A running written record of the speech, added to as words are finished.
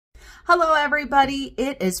Hello everybody,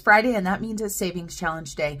 it is Friday and that means it's savings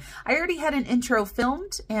challenge day. I already had an intro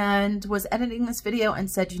filmed and was editing this video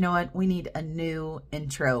and said, you know what, we need a new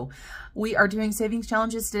intro. We are doing savings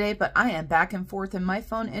challenges today, but I am back and forth and my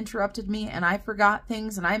phone interrupted me and I forgot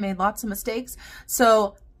things and I made lots of mistakes.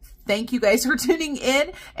 So thank you guys for tuning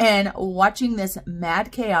in and watching this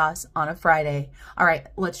mad chaos on a Friday. All right,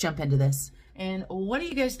 let's jump into this. And what do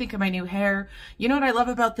you guys think of my new hair? You know what I love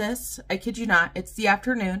about this? I kid you not, it's the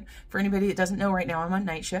afternoon. For anybody that doesn't know, right now I'm on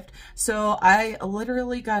night shift. So I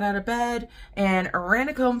literally got out of bed and ran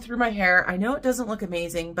a comb through my hair. I know it doesn't look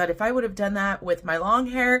amazing, but if I would have done that with my long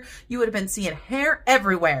hair, you would have been seeing hair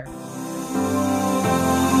everywhere.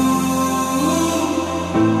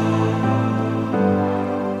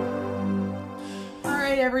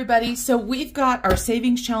 Everybody, so we've got our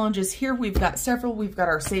savings challenges here. We've got several. We've got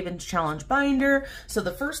our savings challenge binder. So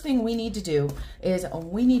the first thing we need to do is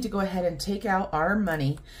we need to go ahead and take out our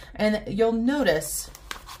money, and you'll notice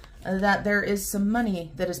that there is some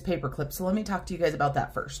money that is paper clipped. So let me talk to you guys about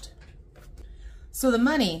that first. So the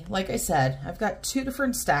money, like I said, I've got two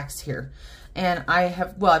different stacks here. And I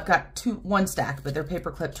have, well, I've got one stack, but they're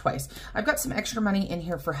paper clipped twice. I've got some extra money in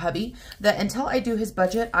here for hubby that until I do his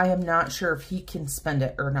budget, I am not sure if he can spend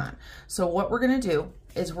it or not. So what we're gonna do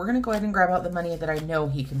is we're gonna go ahead and grab out the money that I know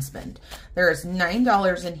he can spend. There is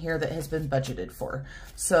 $9 in here that has been budgeted for.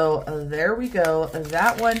 So there we go.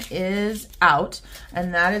 That one is out,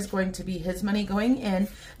 and that is going to be his money going in.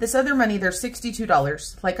 This other money, there's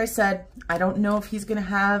 $62. Like I said, I don't know if he's gonna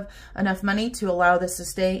have enough money to allow this to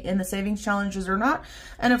stay in the savings challenges or not.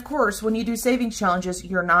 And of course, when you do savings challenges,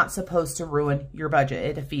 you're not supposed to ruin your budget.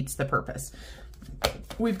 It defeats the purpose.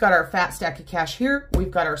 We've got our fat stack of cash here.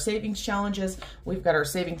 We've got our savings challenges. We've got our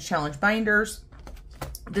savings challenge binders.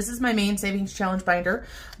 This is my main savings challenge binder,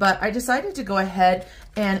 but I decided to go ahead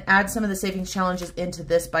and add some of the savings challenges into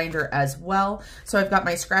this binder as well. So I've got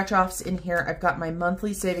my scratch offs in here. I've got my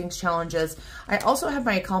monthly savings challenges. I also have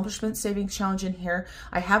my accomplishment savings challenge in here.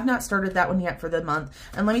 I have not started that one yet for the month.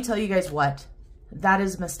 And let me tell you guys what, that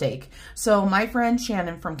is a mistake. So my friend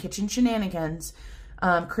Shannon from Kitchen Shenanigans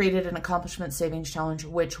created an accomplishment savings challenge,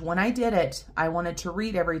 which when I did it, I wanted to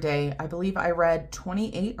read every day. I believe I read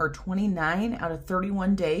 28 or 29 out of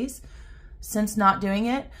 31 days. Since not doing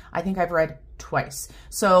it, I think I've read twice.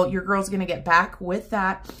 So your girl's gonna get back with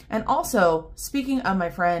that. And also, speaking of my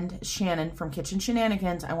friend Shannon from Kitchen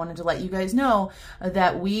Shenanigans, I wanted to let you guys know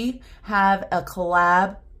that we have a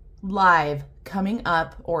collab live coming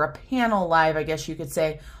up, or a panel live, I guess you could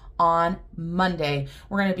say, on Monday.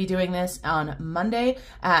 We're going to be doing this on Monday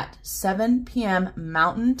at 7 p.m.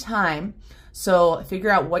 Mountain Time. So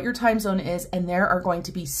figure out what your time zone is, and there are going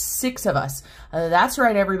to be 6 of us. That's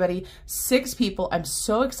right, everybody, 6 people. I'm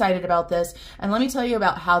so excited about this. And let me tell you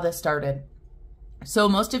about how this started. So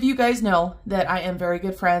most of you guys know that I am very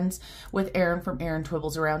good friends with Erin from Erin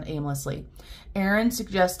Twibbles around Aimlessly. Erin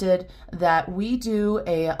suggested that we do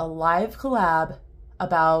a live collab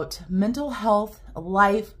about mental health,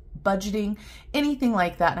 life, budgeting, anything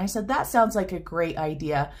like that. And I said, that sounds like a great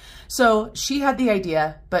idea. So she had the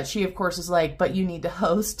idea, but she of course is like, but you need to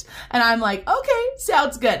host. And I'm like, okay,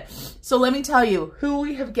 sounds good. So let me tell you who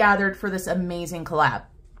we have gathered for this amazing collab.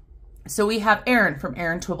 So we have Erin from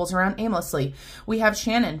Erin Twibbles around Aimlessly. We have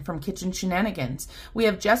Shannon from Kitchen Shenanigans. We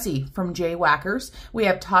have Jessie from J Whackers. We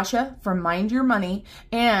have Tasha from Mind Your Money,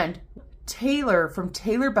 and Taylor from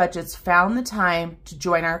Taylor Budgets found the time to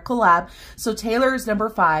join our collab. So Taylor is number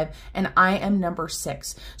 5 and I am number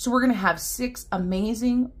 6. So we're going to have 6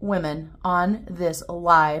 amazing women on this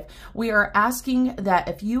live. We are asking that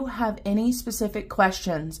if you have any specific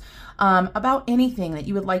questions about anything that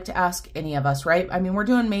you would like to ask any of us, right? I mean, we're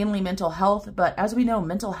doing mainly mental health, but as we know,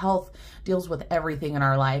 mental health deals with everything in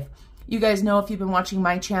our life. You guys know, if you've been watching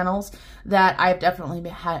my channels, that I've definitely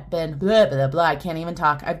been blah, blah, blah, I can't even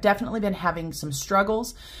talk. I've definitely been having some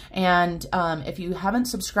struggles. And if you haven't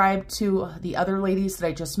subscribed to the other ladies that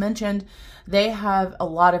I just mentioned, they have a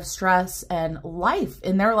lot of stress and life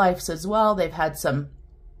in their lives as well. They've had some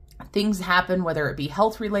things happen, whether it be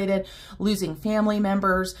health related, losing family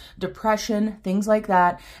members, depression, things like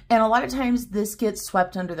that. And a lot of times this gets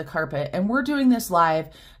swept under the carpet. And we're doing this live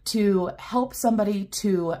to help somebody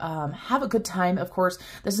to have a good time. Of course,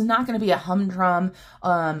 this is not going to be a humdrum,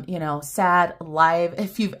 you know, sad live.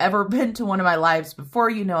 If you've ever been to one of my lives before,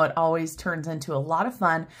 you know it always turns into a lot of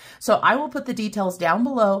fun. So I will put the details down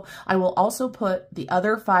below. I will also put the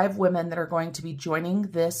other 5 women that are going to be joining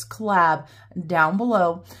this collab down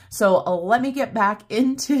below. So let me get back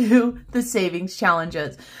into the savings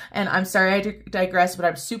challenges. And I'm sorry I digress, but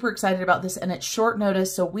I'm super excited about this, and it's short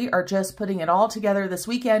notice. So we are just putting it all together this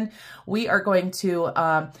weekend. weekend, we are going to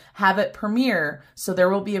have it premiere. So there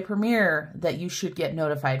will be a premiere that you should get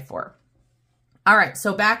notified for. All right,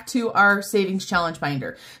 so back to our savings challenge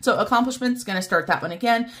binder. So accomplishments, going to start that one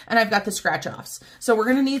again, and I've got the scratch offs. So we're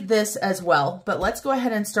going to need this as well, but let's go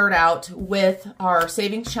ahead and start out with our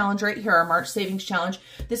savings challenge right here, our March savings challenge.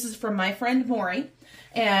 This is from my friend Morry.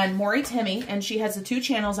 And Morry Temmy, and she has the 2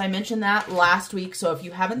 channels. I mentioned that last week. So if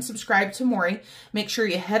you haven't subscribed to Morry, make sure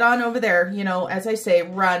you head on over there. You know, as I say,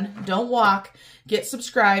 run, don't walk, get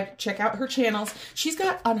subscribed, check out her channels. She's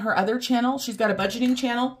got on her other channel, she's got a budgeting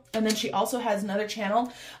channel, and then she also has another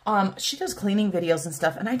channel. She does cleaning videos and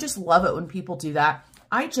stuff, and I just love it when people do that.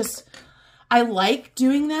 I like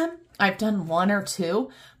doing them. I've done 1 or 2,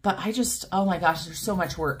 but oh my gosh, there's so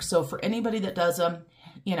much work. So for anybody that does them,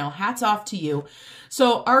 you know, hats off to you.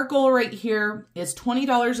 So our goal right here is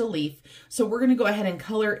 $20 a leaf. So we're going to go ahead and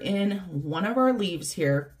color in one of our leaves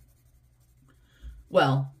here.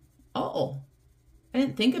 Well, oh, I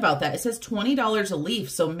didn't think about that. It says $20 a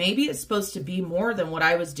leaf. So maybe it's supposed to be more than what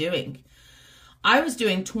I was doing. I was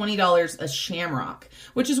doing $20 a shamrock,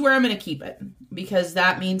 which is where I'm going to keep it because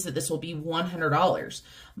that means that this will be $100.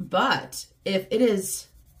 But if it is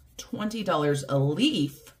 $20 a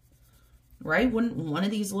leaf, right? Wouldn't one of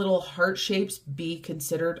these little heart shapes be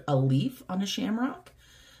considered a leaf on a shamrock?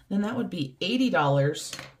 Then that would be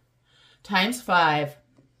 $80 times 5,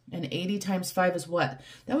 and 80 times 5 is what?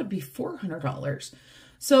 That would be $400.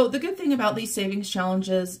 So the good thing about these savings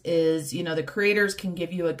challenges is, you know, the creators can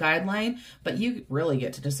give you a guideline, but you really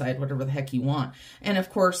get to decide whatever the heck you want. And of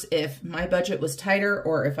course, if my budget was tighter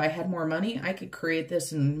or if I had more money, I could create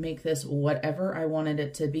this and make this whatever I wanted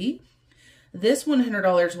it to be. This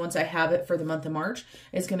 $100, once I have it for the month of March,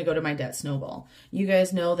 is going to go to my debt snowball. You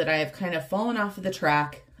guys know that I have kind of fallen off of the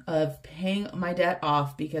track of paying my debt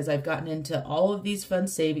off because I've gotten into all of these fun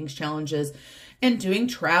savings challenges and doing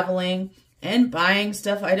traveling and buying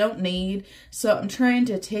stuff I don't need. So I'm trying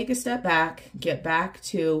to take a step back, get back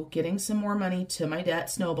to getting some more money to my debt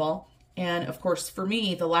snowball. And of course, for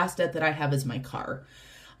me, the last debt that I have is my car.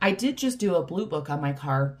 I did just do a blue book on my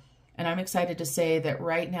car. And I'm excited to say that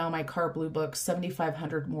right now my car blue book's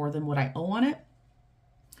 $7,500 more than what I owe on it.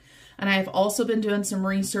 And I've also been doing some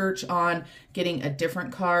research on getting a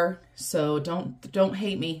different car. So don't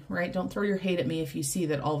hate me, right? Don't throw your hate at me if you see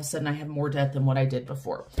that all of a sudden I have more debt than what I did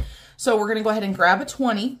before. So we're going to go ahead and grab a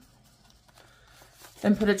 20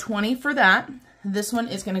 and put a 20 for that. This one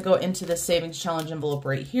is going to go into the savings challenge envelope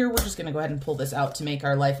right here. We're just going to go ahead and pull this out to make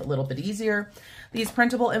our life a little bit easier. These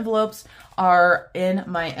printable envelopes are in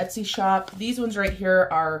my Etsy shop. These ones right here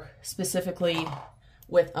are specifically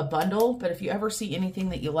with a bundle, but if you ever see anything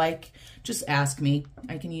that you like, just ask me.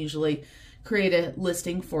 I can usually create a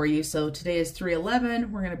listing for you. So today is 3/11.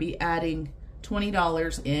 We're going to be adding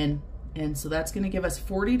 $20 in, and so that's going to give us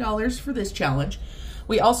 $40 for this challenge.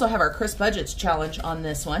 We also have our Kris Budgets challenge on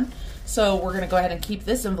this one. So we're going to go ahead and keep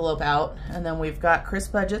this envelope out, and then we've got Kris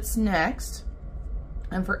Budgets next.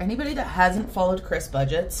 And for anybody that hasn't followed Kris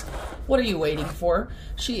Budgets, what are you waiting for?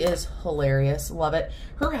 She is hilarious. Love it.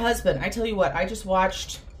 Her husband, I tell you what, I just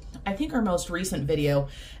watched, I think, our most recent video,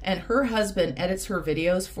 and her husband edits her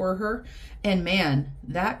videos for her. And man,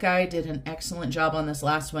 that guy did an excellent job on this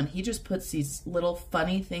last one. He just puts these little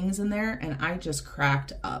funny things in there, and I just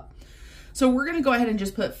cracked up. So we're going to go ahead and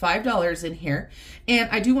just put $5 in here. And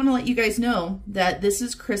I do want to let you guys know that this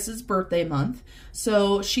is Kris's birthday month.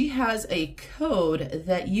 So she has a code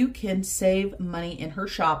that you can save money in her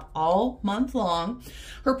shop all month long.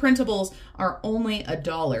 Her printables are only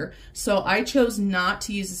 $1. So I chose not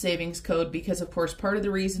to use the savings code because, of course, part of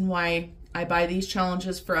the reason why I buy these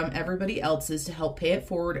challenges from everybody else is to help pay it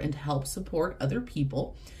forward and to help support other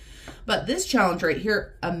people. But this challenge right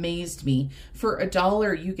here amazed me. For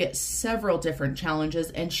 $1, you get several different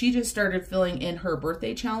challenges, and she just started filling in her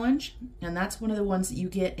birthday challenge, and that's one of the ones that you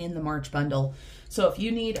get in the March bundle. So if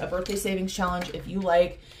you need a birthday savings challenge, if you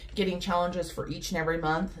like getting challenges for each and every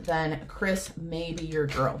month, then Kris may be your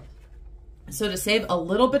girl. So to save a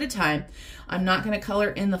little bit of time, I'm not going to color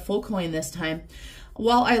in the full coin this time.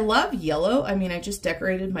 While I love yellow, I mean, I just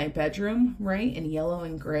decorated my bedroom, right, in yellow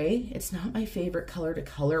and gray. It's not my favorite color to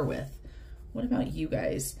color with. What about you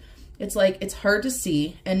guys? It's like, it's hard to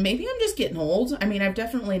see, and maybe I'm just getting old. I mean, I've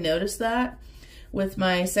definitely noticed that with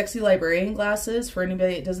my sexy librarian glasses. For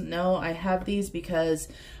anybody that doesn't know, I have these because,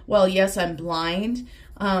 well, yes, I'm blind.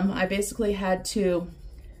 I basically had to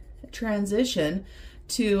transition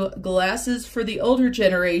to glasses for the older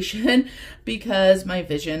generation because my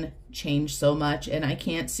vision changed so much and I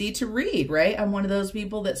can't see to read, right? I'm one of those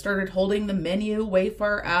people that started holding the menu way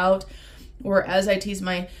far out, or as I tease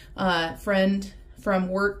my friend from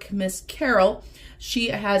work, Miss Carol, she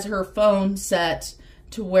has her phone set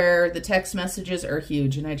to where the text messages are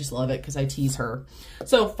huge, and I just love it because I tease her.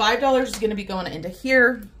 So $5 is going to be going into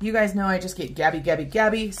here. You guys know I just get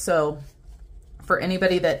Gabby. So for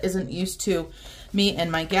anybody that isn't used to me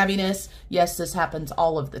and my gabbiness, yes, this happens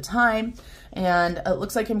all of the time. And it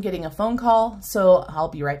looks like I'm getting a phone call, so I'll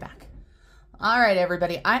be right back. All right,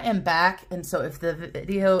 everybody, I am back. And so if the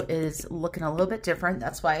video is looking a little bit different,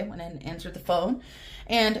 that's why I went in and answered the phone.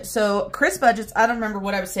 And so Kris budgets, I don't remember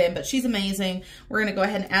what I was saying, but she's amazing. We're going to go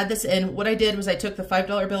ahead and add this in. What I did was I took the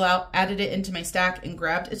 $5 bill out, added it into my stack, and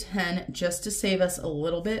grabbed a 10 just to save us a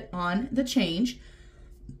little bit on the change.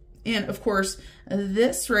 And of course,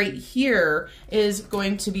 this right here is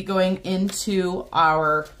going to be going into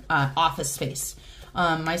our office space.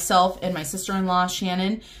 Myself and my sister-in-law,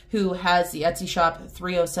 Shannon, who has the Etsy shop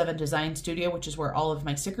 307 Design Studio, which is where all of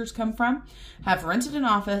my stickers come from, have rented an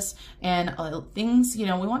office and things, you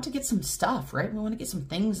know, we want to get some stuff, right? We want to get some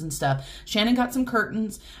things and stuff. Shannon got some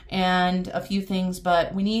curtains and a few things,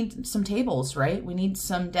 but we need some tables, right? We need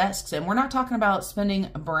some desks, and we're not talking about spending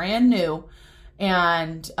brand new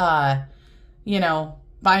and, you know,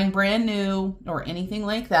 buying brand new or anything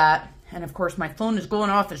like that. And of course, my phone is going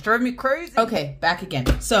off. It's driving me crazy. Okay, back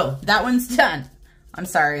again. So that one's done. I'm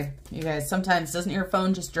sorry, you guys. Sometimes doesn't your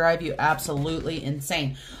phone just drive you absolutely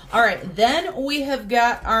insane? All right, then we have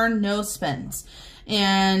got our no spends.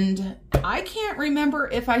 And I can't remember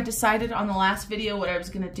if I decided on the last video what I was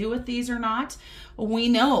going to do with these or not. We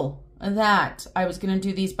know that I was going to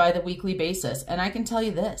do these by the weekly basis. And I can tell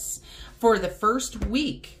you this. For the first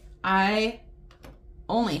week, I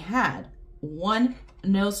only had one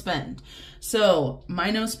no spend. So my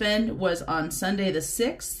no spend was on Sunday the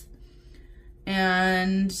 6th.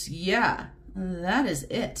 And yeah, that is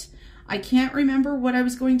it. I can't remember what I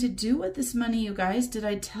was going to do with this money, you guys. Did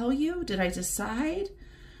I tell you? Did I decide?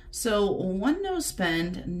 So one no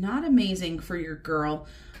spend, not amazing for your girl.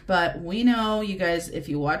 But we know, you guys, if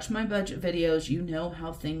you watch my budget videos, you know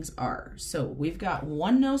how things are. So we've got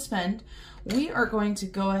one no spend. We are going to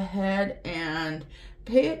go ahead and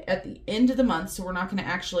pay it at the end of the month. So we're not going to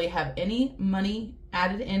actually have any money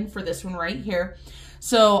added in for this one right here.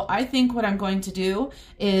 So I think what I'm going to do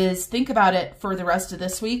is think about it for the rest of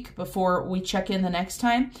this week before we check in the next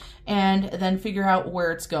time, and then figure out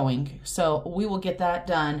where it's going. So we will get that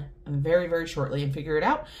done very, very shortly and figure it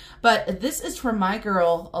out. But this is from my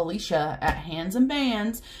girl, Alicia at Hands and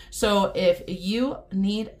Bands. So if you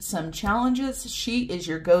need some challenges, she is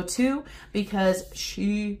your go-to because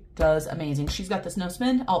she does amazing. She's got this no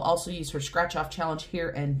spend. I'll also use her scratch off challenge here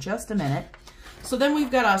in just a minute. So then we've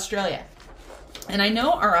got Australia. And I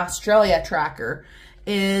know our Australia tracker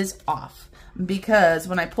is off because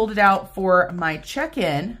when I pulled it out for my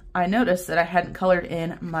check-in, I noticed that I hadn't colored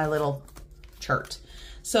in my little chart.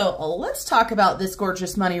 So let's talk about this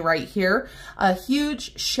gorgeous money right here. A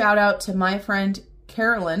huge shout out to my friend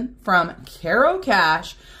Carolyn from Caro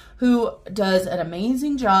Cash, who does an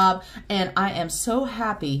amazing job. And I am so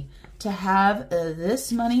happy to have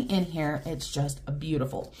this money in here. It's just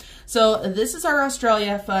beautiful. So this is our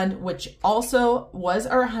Australia fund, which also was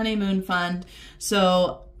our honeymoon fund.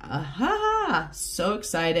 So so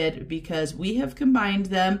excited because we have combined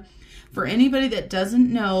them. For anybody that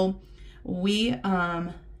doesn't know, we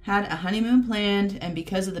had a honeymoon planned, and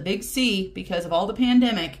because of the big C, because of all the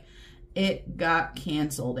pandemic, it got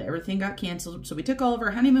canceled. Everything got canceled. So we took all of our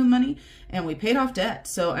honeymoon money and we paid off debt.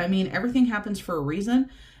 So I mean, everything happens for a reason.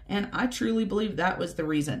 And I truly believe that was the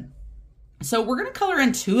reason. So we're going to color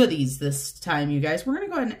in 2 of these this time, you guys. We're going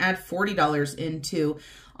to go ahead and add $40 into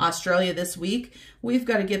Australia this week. We've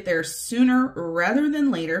got to get there sooner rather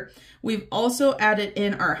than later. We've also added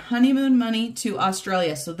in our honeymoon money to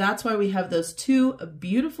Australia. So that's why we have those 2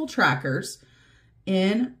 beautiful trackers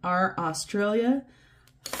in our Australia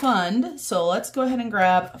fund. So let's go ahead and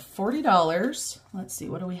grab $40. Let's see,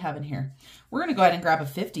 what do we have in here? We're going to go ahead and grab a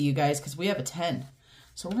 50, you guys, because we have a 10.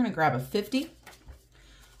 So we're going to grab a 50.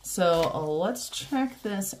 So let's check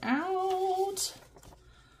this out.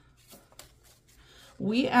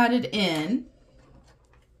 We added in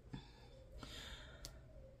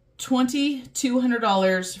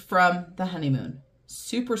 $2,200 from the honeymoon.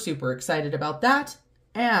 Super, super excited about that.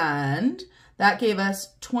 And that gave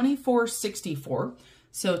us $2,464.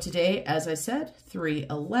 So today, as I said,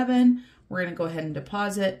 $311. We're going to go ahead and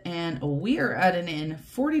deposit, and we are adding in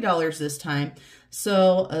 $40 this time.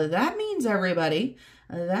 So that means, everybody,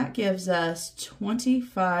 that gives us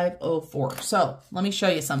 $2,504. So let me show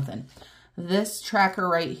you something. This tracker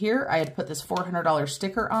right here, I had put this $400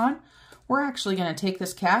 sticker on. We're actually going to take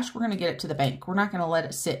this cash. We're going to get it to the bank. We're not going to let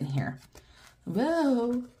it sit in here.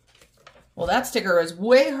 Whoa. Well, that sticker is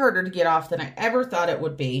way harder to get off than I ever thought it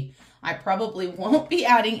would be. I probably won't be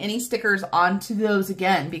adding any stickers onto those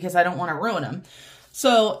again because I don't want to ruin them.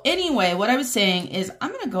 So anyway, what I was saying is I'm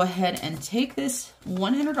going to go ahead and take this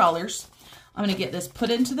 $100. I'm going to get this put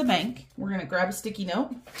into the bank. We're going to grab a sticky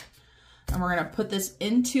note and we're going to put this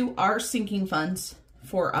into our sinking funds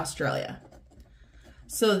for Australia.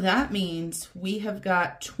 So that means we have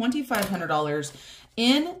got $2,500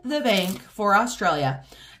 in the bank for Australia.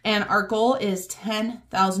 And our goal is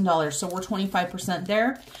 $10,000. So we're 25%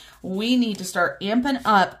 there. We need to start amping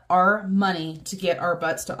up our money to get our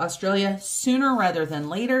butts to Australia sooner rather than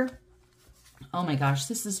later. Oh my gosh,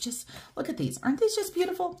 this is just, look at these. Aren't these just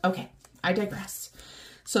beautiful? Okay, I digress.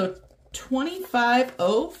 So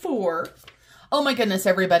 2504. Oh my goodness,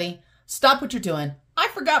 everybody. Stop what you're doing. I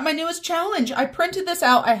forgot my newest challenge. I printed this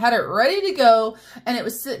out. I had it ready to go and it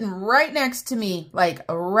was sitting right next to me, like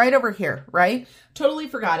right over here, right? Totally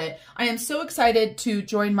forgot it. I am so excited to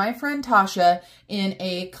join my friend Tasha in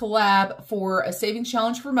a collab for a savings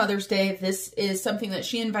challenge for Mother's Day. This is something that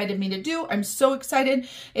she invited me to do. I'm so excited.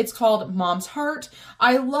 It's called Mom's Heart.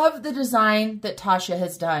 I love the design that Tasha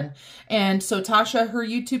has done. And so Tasha, her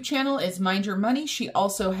YouTube channel is Mind Your Money. She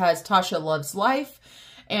also has Tasha Loves Life.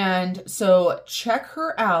 And so check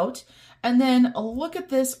her out and then look at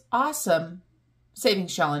this awesome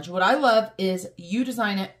savings challenge. What I love is you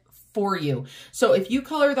design it for you. So if you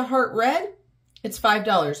color the heart red, it's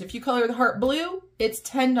 $5. If you color the heart blue, it's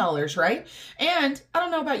 $10, right? And I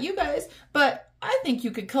don't know about you guys, but I think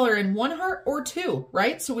you could color in one heart or two,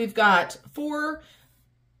 right? So we've got 4,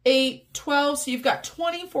 8, 12. So you've got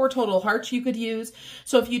 24 total hearts you could use.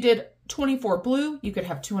 So if you did 24 blue, you could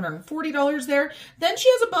have $240 there. Then she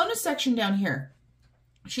has a bonus section down here.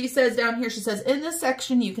 She says down here, she says, in this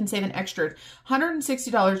section, you can save an extra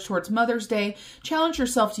 $160 towards Mother's Day. Challenge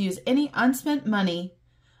yourself to use any unspent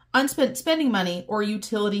spending money or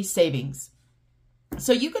utility savings.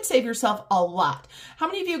 So you could save yourself a lot. How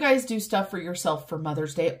many of you guys do stuff for yourself for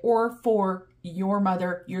Mother's Day or for your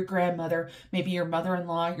mother, your grandmother, maybe your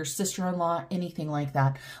mother-in-law, your sister-in-law, anything like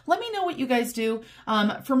that? Let me know what you guys do.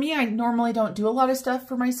 For me, I normally don't do a lot of stuff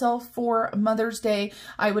for myself for Mother's Day.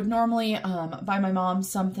 I would normally buy my mom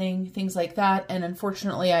something, things like that. And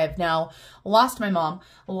unfortunately, I have now lost my mom,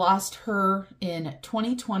 lost her in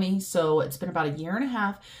 2020. So it's been about a year and a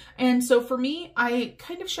half. And so for me, I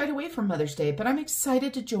kind of shied away from Mother's Day, but I'm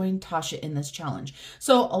excited to join Tasha in this challenge.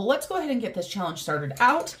 So let's go ahead and get this challenge started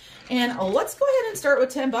out. And let's go ahead and start with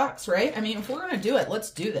 10 bucks, right? I mean, if we're going to do it,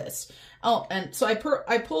 let's do this. Oh, and so I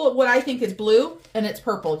pull what I think is blue and it's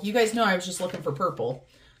purple. You guys know I was just looking for purple.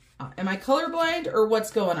 Am I colorblind or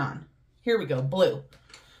what's going on? Here we go, blue.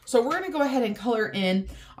 So we're going to go ahead and color in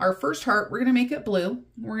our first heart. We're going to make it blue.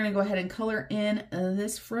 We're going to go ahead and color in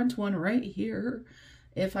this front one right here.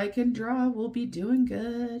 If I can draw, we'll be doing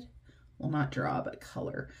good. Well, not draw, but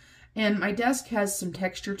color. And my desk has some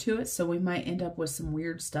texture to it, so we might end up with some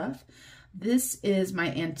weird stuff. This is my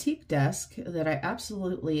antique desk that I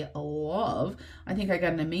absolutely love. I think I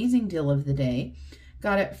got an amazing deal of the day.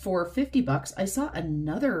 Got it for 50 bucks. I saw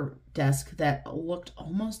another desk that looked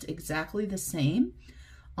almost exactly the same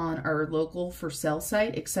on our local for sale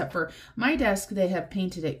site, except for my desk, they have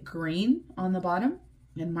painted it green on the bottom.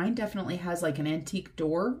 And mine definitely has like an antique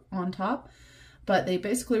door on top, but they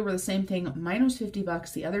basically were the same thing. Mine was 50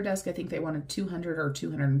 bucks. The other desk, I think they wanted 200 or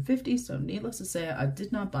 250. So needless to say, I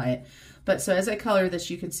did not buy it. But so as I color this,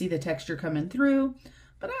 you can see the texture coming through,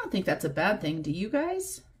 but I don't think that's a bad thing. Do you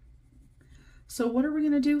guys? So what are we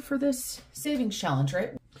going to do for this savings challenge,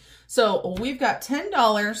 right? So we've got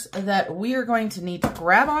 $10 that we are going to need to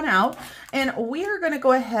grab on out, and we are going to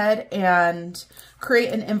go ahead and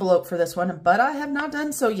create an envelope for this one, but I have not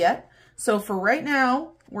done so yet. So for right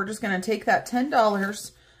now, we're just going to take that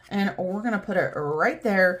 $10 and we're going to put it right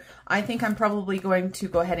there. I think I'm probably going to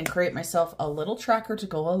go ahead and create myself a little tracker to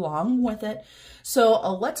go along with it. So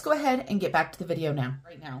let's go ahead and get back to the video now,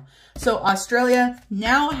 right now. So Australia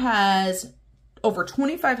now has over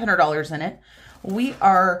 $2,500 in it. We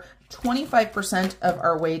are 25% of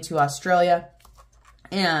our way to Australia.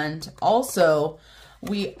 And also,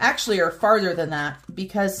 we actually are farther than that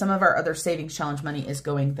because some of our other savings challenge money is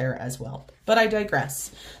going there as well. But I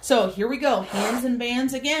digress. So here we go. Hands and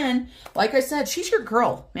bands again. Like I said, she's your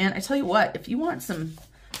girl, man. I tell you what, if you want some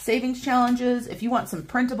savings challenges, if you want some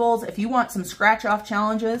printables, if you want some scratch off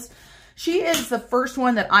challenges, she is the first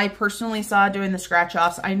one that I personally saw doing the scratch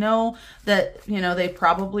offs. I know that, you know, they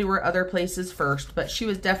probably were other places first, but she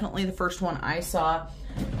was definitely the first one I saw.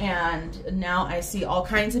 And now I see all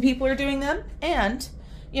kinds of people are doing them. And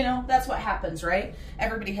you know, that's what happens, right?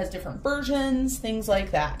 Everybody has different versions, things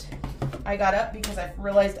like that. I got up because I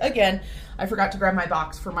realized, again, I forgot to grab my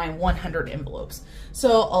box for my 100 envelopes.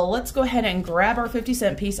 So let's go ahead and grab our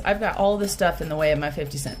 50-cent piece. I've got all this stuff in the way of my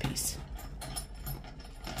 50-cent piece.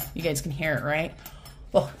 You guys can hear it, right?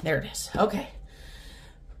 Oh, there it is. Okay.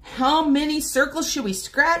 How many circles should we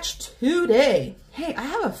scratch today? Hey, I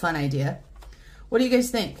have a fun idea. What do you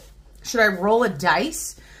guys think? Should I roll a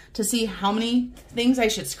dice to see how many things I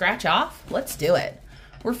should scratch off? Let's do it.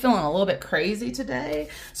 We're feeling a little bit crazy today.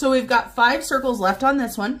 So we've got 5 circles left on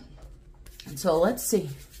this one. And so let's see.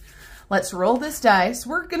 Let's roll this dice.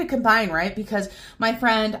 We're going to combine, right? Because my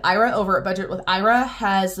friend Ira over at Budget with Ira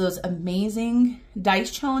has those amazing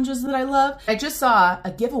dice challenges that I love. I just saw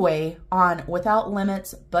a giveaway on Without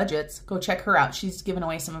Limits Budgets. Go check her out. She's given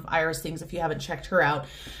away some of Ira's things if you haven't checked her out.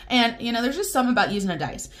 And, you know, there's just something about using a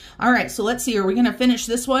dice. All right, so let's see. Are we going to finish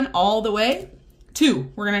this one all the way?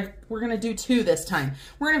 2. We're gonna do 2 this time.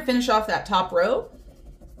 We're going to finish off that top row.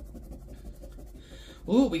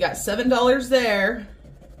 Ooh, we got $7 there.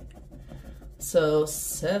 So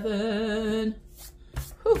 7,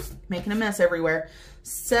 whew, making a mess everywhere.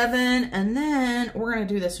 7, and then we're gonna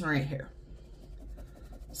do this one right here.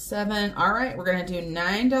 7, all right, we're gonna do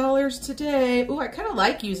 $9 today. Ooh, I kind of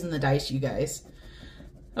like using the dice, you guys.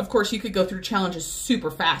 Of course, you could go through challenges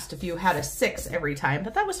super fast if you had a 6 every time,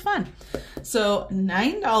 but that was fun. So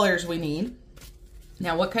 $9 we need.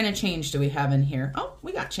 Now, what kind of change do we have in here? Oh,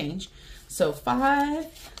 we got change. So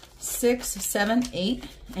 5, 6, 7, 8,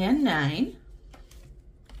 and 9.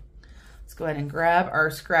 Let's go ahead and grab our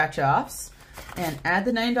scratch offs and add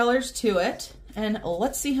the $9 to it. And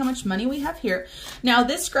let's see how much money we have here. Now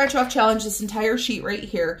this scratch off challenge, this entire sheet right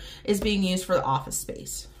here is being used for the office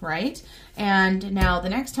space, right? And now the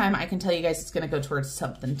next time I can tell you guys it's gonna go towards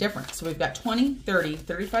something different. So we've got 20, 30,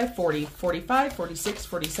 35, 40, 45, 46,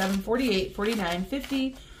 47, 48, 49,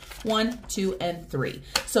 50, 1, 2, and 3.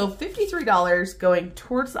 So $53 going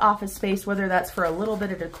towards the office space, whether that's for a little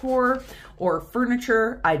bit of decor or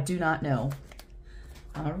furniture, I do not know.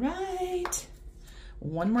 All right.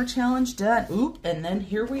 One more challenge done. Oop, and then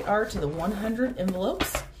here we are to the 100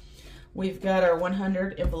 envelopes. We've got our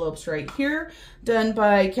 100 envelopes right here, done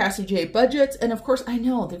by Cassie J Budgets. And of course, I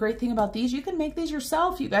know the great thing about these, you can make these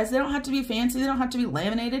yourself, you guys. They don't have to be fancy. They don't have to be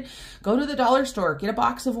laminated. Go to the dollar store, get a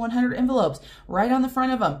box of 100 envelopes right on the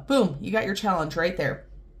front of them. Boom, you got your challenge right there.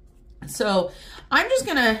 So I'm just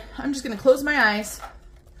gonna close my eyes.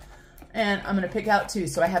 And I'm going to pick out 2.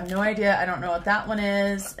 So I have no idea. I don't know what that one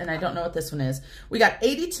is. And I don't know what this one is. We got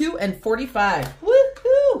 82 and 45.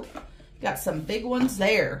 Woohoo! Got some big ones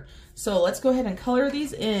there. So let's go ahead and color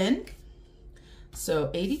these in.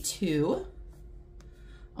 So 82.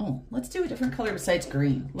 Oh, let's do a different color besides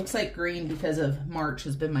green. Looks like green because of March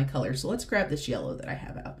has been my color. So let's grab this yellow that I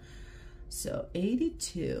have out. So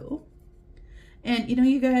 82. And you know,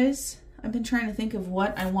 you guys, I've been trying to think of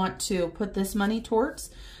what I want to put this money towards.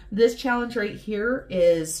 This challenge right here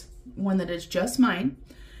is one that is just mine.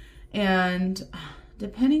 And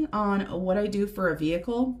depending on what I do for a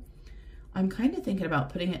vehicle, I'm kind of thinking about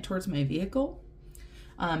putting it towards my vehicle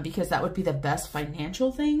because that would be the best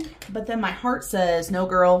financial thing. But then my heart says, no,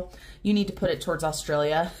 girl, you need to put it towards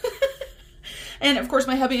Australia. And of course,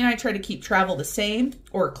 my hubby and I try to keep travel the same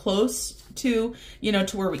or close to, you know,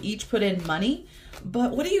 to where we each put in money.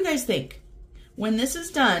 But what do you guys think? When this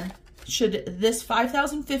is done, should this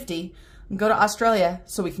 $5,050 go to Australia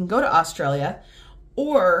so we can go to Australia,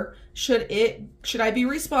 or should I be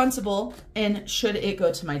responsible and should it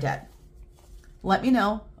go to my dad? Let me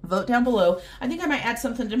know. Vote down below. I think I might add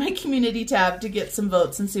something to my community tab to get some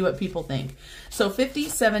votes and see what people think. So 50,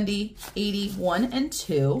 70, 80, 1, and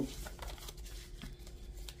 2.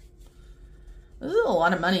 This is a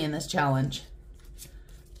lot of money in this challenge.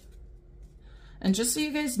 And just so you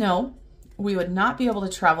guys know, we would not be able to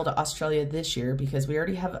travel to Australia this year because we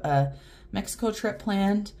already have a Mexico trip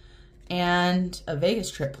planned and a Vegas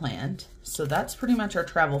trip planned. So that's pretty much our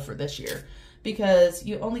travel for this year because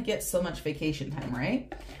you only get so much vacation time,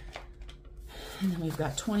 right? And then we've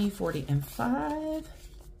got 20, 40, and 5.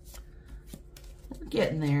 We're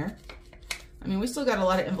getting there. I mean, we still got a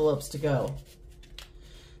lot of envelopes to go.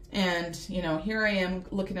 And, you know, here I am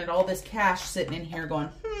looking at all this cash sitting in here going,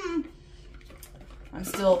 I'm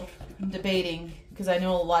still debating because I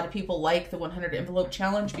know a lot of people like the 100 envelope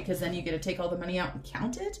challenge because then you get to take all the money out and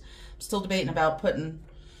count it. I'm still debating about putting,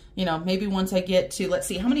 you know, maybe once I get to, let's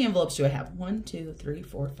see, how many envelopes do I have? 1, 2, 3,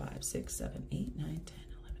 4, 5, 6, 7, 8, 9, 10, 11,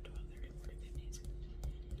 12, 13, 14, 15, 16,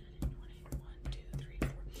 17, 18, 19, 20, 1, 2, 3, 4.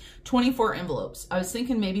 24 envelopes. I was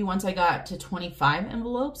thinking maybe once I got to 25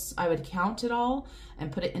 envelopes, I would count it all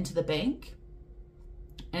and put it into the bank.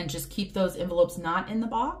 and just keep those envelopes not in the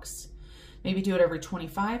box. Maybe do it every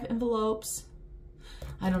 25 envelopes.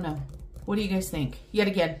 I don't know. What do you guys think? Yet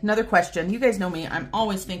again, another question. You guys know me. I'm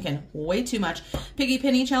always thinking way too much. Piggy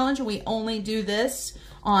Penny Challenge. We only do this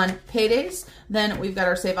on paydays. Then we've got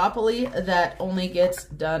our Saveopoly that only gets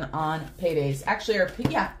done on paydays. Actually, our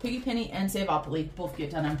Piggy Penny and Saveopoly both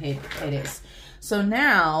get done on paydays. So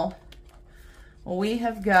now we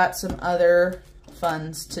have got some other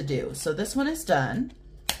funds to do. So this one is done.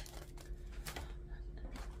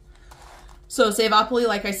 So Saveopoly,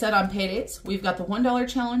 like I said, on paydays, we've got the $1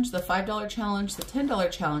 challenge, the $5 challenge, the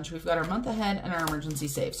 $10 challenge. We've got our month ahead and our emergency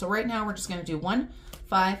save. So right now we're just going to do 1,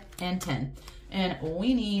 5, and 10. And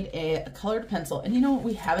we need a colored pencil. And you know what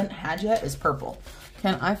we haven't had yet is purple.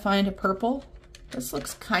 Can I find a purple? This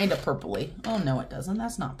looks kind of purpley. Oh, no, it doesn't.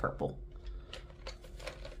 That's not purple.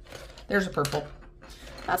 There's a purple.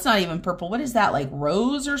 That's not even purple. What is that, like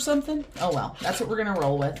rose or something? Oh, well, that's what we're going to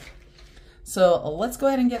roll with. So let's go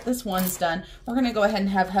ahead and get this ones done. We're going to go ahead and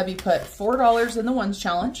have hubby put $4 in the ones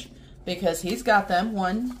challenge because he's got them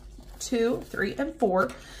 1, 2, 3, and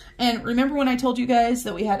 4. And remember when I told you guys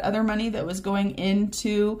that we had other money that was going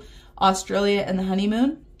into Australia and the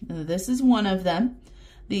honeymoon? This is one of them.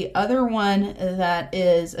 The other one that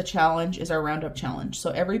is a challenge is our roundup challenge. So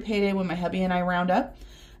every payday when my hubby and I round up,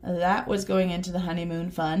 that was going into the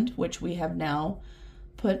honeymoon fund, which we have now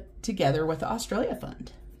put together with the Australia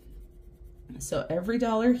fund. So every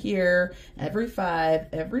 $1 here, every 5,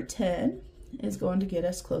 every 10 is going to get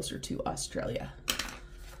us closer to Australia.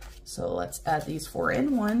 So let's add these 4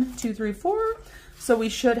 in. 1, 2, 3, 4. So we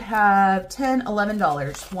should have $10,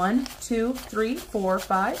 $11. 1, 2, 3, 4,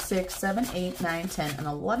 5, 6, 7, 8, 9, 10, and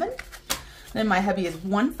 11. Then my hubby is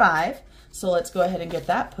 1, 5. So let's go ahead and get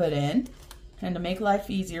that put in. And to make life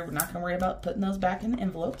easier, we're not going to worry about putting those back in the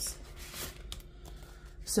envelopes.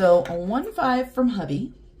 So a 1, 5 from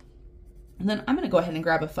hubby. And then I'm going to go ahead and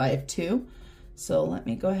grab a 5 too. So let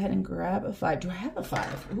me go ahead and grab a 5. Do I have a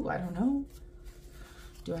 5? Ooh, I don't know.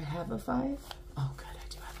 Do I have a 5? Oh, good. I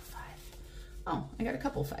do have a 5. Oh, I got a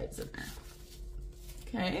couple 5s in there.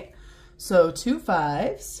 Okay. So 2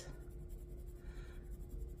 5s.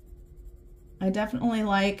 I definitely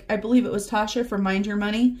like, I believe it was Tasha from Mind Your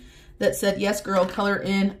Money that said, yes, girl, color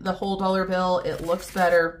in the whole dollar bill. It looks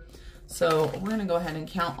better. So we're going to go ahead and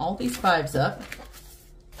count all these 5s up.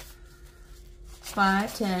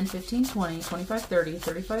 5, 10, 15, 20, 25, 30,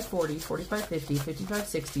 35, 40, 45, 50, 55,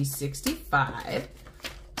 60, 65.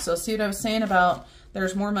 So see what I was saying about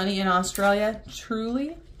there's more money in Australia,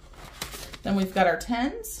 truly. Then we've got our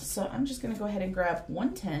 10s. So I'm just going to go ahead and grab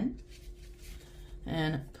 1 10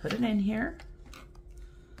 and put it in here.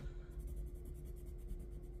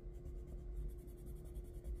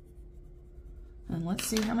 And let's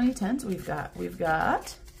see how many 10s we've got. We've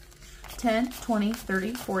got 10, 20,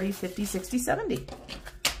 30, 40, 50, 60, 70.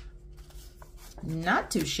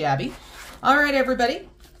 Not too shabby. All right, everybody.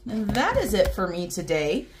 And that is it for me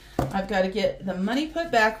today. I've got to get the money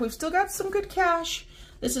put back. We've still got some good cash.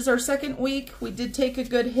 This is our second week. We did take a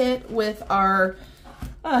good hit with our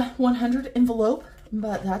 100 envelope,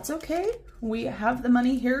 but that's okay. We have the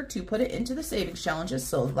money here to put it into the savings challenges,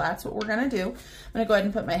 so that's what we're going to do. I'm going to go ahead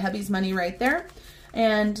and put my hubby's money right there.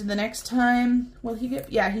 And the next time, will he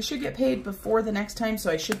get, yeah, he should get paid before the next time, so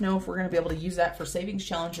I should know if we're going to be able to use that for savings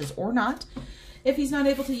challenges or not. If he's not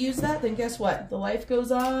able to use that, then guess what? The life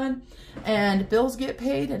goes on, and bills get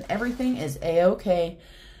paid, and everything is A-okay.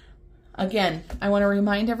 Again, I want to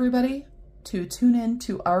remind everybody to tune in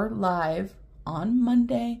to our live on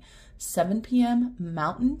Monday, 7 p.m.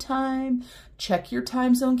 Mountain Time. Check your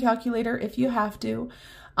time zone calculator if you have to.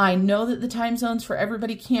 I know that the time zones for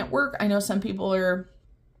everybody can't work. I know some people are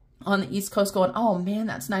on the East Coast going, oh man,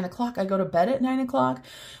 that's 9 o'clock. I go to bed at 9 o'clock.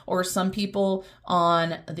 Or some people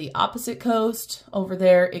on the opposite coast over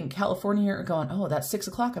there in California are going, oh, that's 6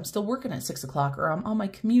 o'clock. I'm still working at 6 o'clock, or I'm on my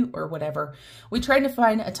commute or whatever. We tried to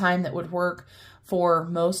find a time that would work for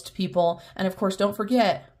most people. And of course, don't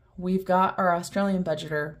forget, we've got our Australian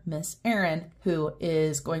budgeter, Miss Erin, who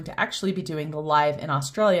is going to actually be doing the live in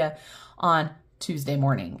Australia on Tuesday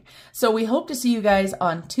morning. So we hope to see you guys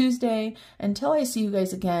on Tuesday. Until I see you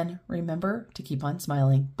guys again, remember to keep on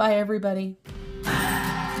smiling. Bye, everybody.